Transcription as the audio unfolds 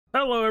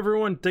Hello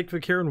everyone,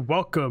 Digfig here and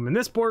welcome. In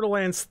this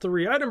Borderlands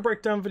 3 item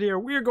breakdown video,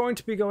 we are going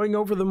to be going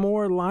over the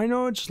Moar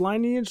Linoge,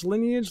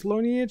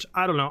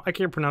 I don't know, I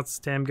can't pronounce this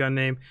damn gun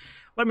name.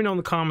 Let me know in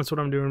the comments what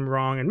I'm doing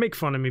wrong and make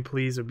fun of me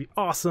please, it would be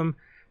awesome.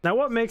 Now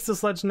what makes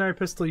this legendary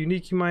pistol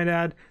unique, you might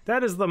add?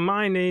 That is the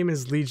 "My name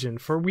is Legion,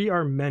 for we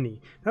are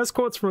many." That's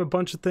quotes from a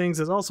bunch of things,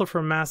 it's also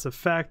from Mass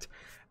Effect.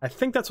 I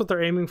think that's what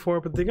they're aiming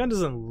for, but the gun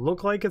doesn't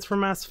look like it's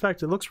from Mass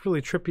Effect. It looks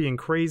really trippy and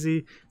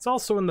crazy. It's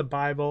also in the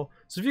Bible.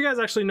 So if you guys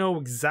actually know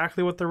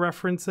exactly what they're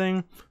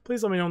referencing,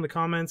 please let me know in the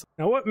comments.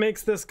 Now what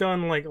makes this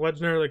gun like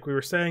legendary, like we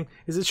were saying,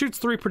 is it shoots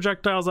 3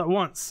 projectiles at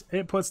once.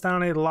 It puts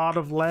down a lot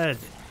of lead.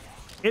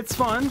 It's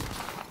fun.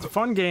 It's a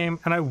fun game,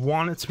 and I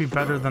want it to be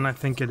better than I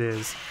think it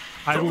is.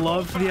 I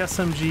love the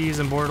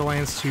SMGs in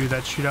Borderlands 2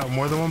 that shoot out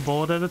more than one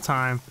bullet at a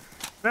time.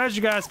 But as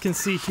you guys can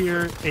see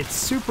here, it's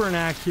super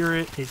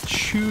inaccurate. It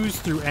chews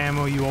through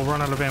ammo. You will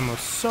run out of ammo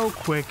so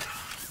quick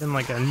in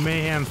like a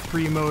Mayhem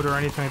 3 mode or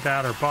anything like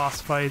that, or boss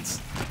fights.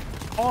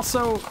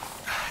 Also,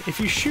 if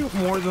you shoot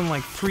more than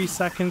like 3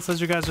 seconds, as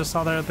you guys just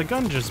saw there, the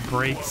gun just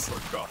breaks.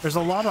 There's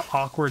a lot of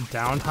awkward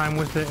downtime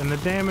with it, and the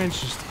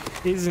damage just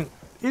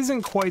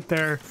isn't quite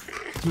there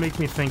to make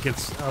me think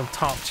it's a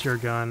top tier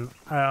gun.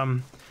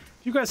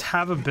 If you guys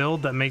have a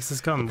build that makes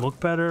this gun look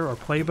better or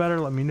play better,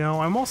 let me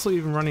know. I'm also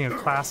even running a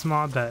class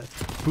mod that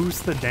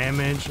boosts the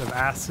damage of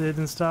acid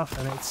and stuff,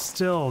 and it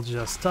still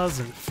just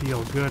doesn't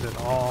feel good at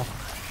all.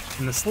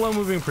 And the slow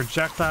moving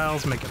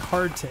projectiles make it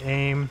hard to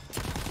aim.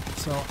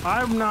 So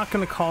I'm not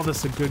going to call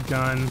this a good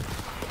gun.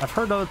 I've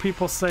heard other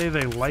people say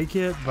they like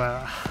it,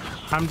 but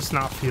I'm just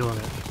not feeling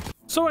it.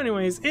 So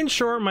anyways, in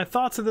short, my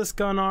thoughts of this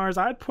gun are,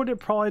 I'd put it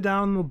probably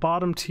down in the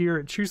bottom tier.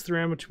 It chews through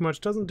ammo too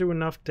much, doesn't do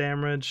enough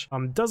damage,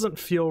 doesn't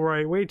feel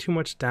right, way too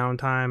much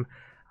downtime.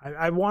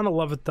 I want to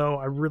love it though,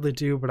 I really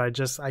do, but I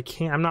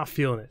can't, I'm not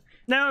feeling it.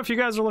 Now, if you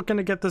guys are looking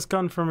to get this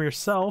gun from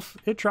yourself,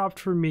 it dropped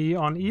for me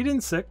on Eden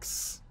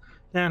 6,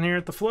 down here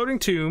at the floating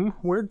tomb,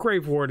 where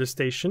Grave Ward is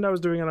stationed. I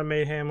was doing it on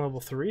Mayhem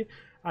level 3.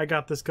 I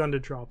got this gun to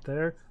drop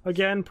there.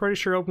 Again, pretty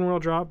sure open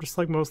world drop, just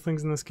like most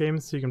things in this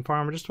game, so you can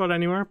farm it just about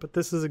anywhere, but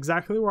this is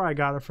exactly where I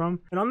got it from.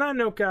 And on that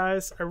note,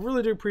 guys, I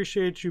really do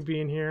appreciate you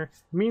being here.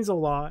 It means a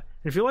lot.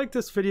 And if you like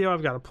this video,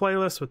 I've got a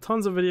playlist with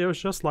tons of videos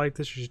just like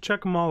this. You should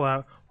check them all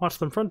out. Watch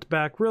them front to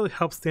back, really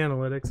helps the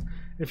analytics.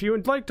 If you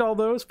liked all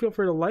those, feel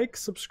free to like,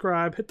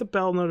 subscribe, hit the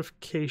bell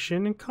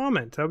notification, and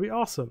comment. That would be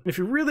awesome. If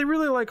you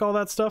really like all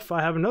that stuff,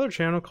 I have another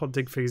channel called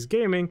Digfig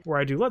Gaming, where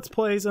I do Let's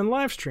Plays and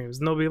live streams,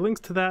 and there'll be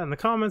links to that in the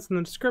comments and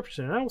the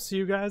description. And I will see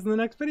you guys in the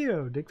next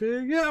video.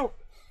 Digfig out!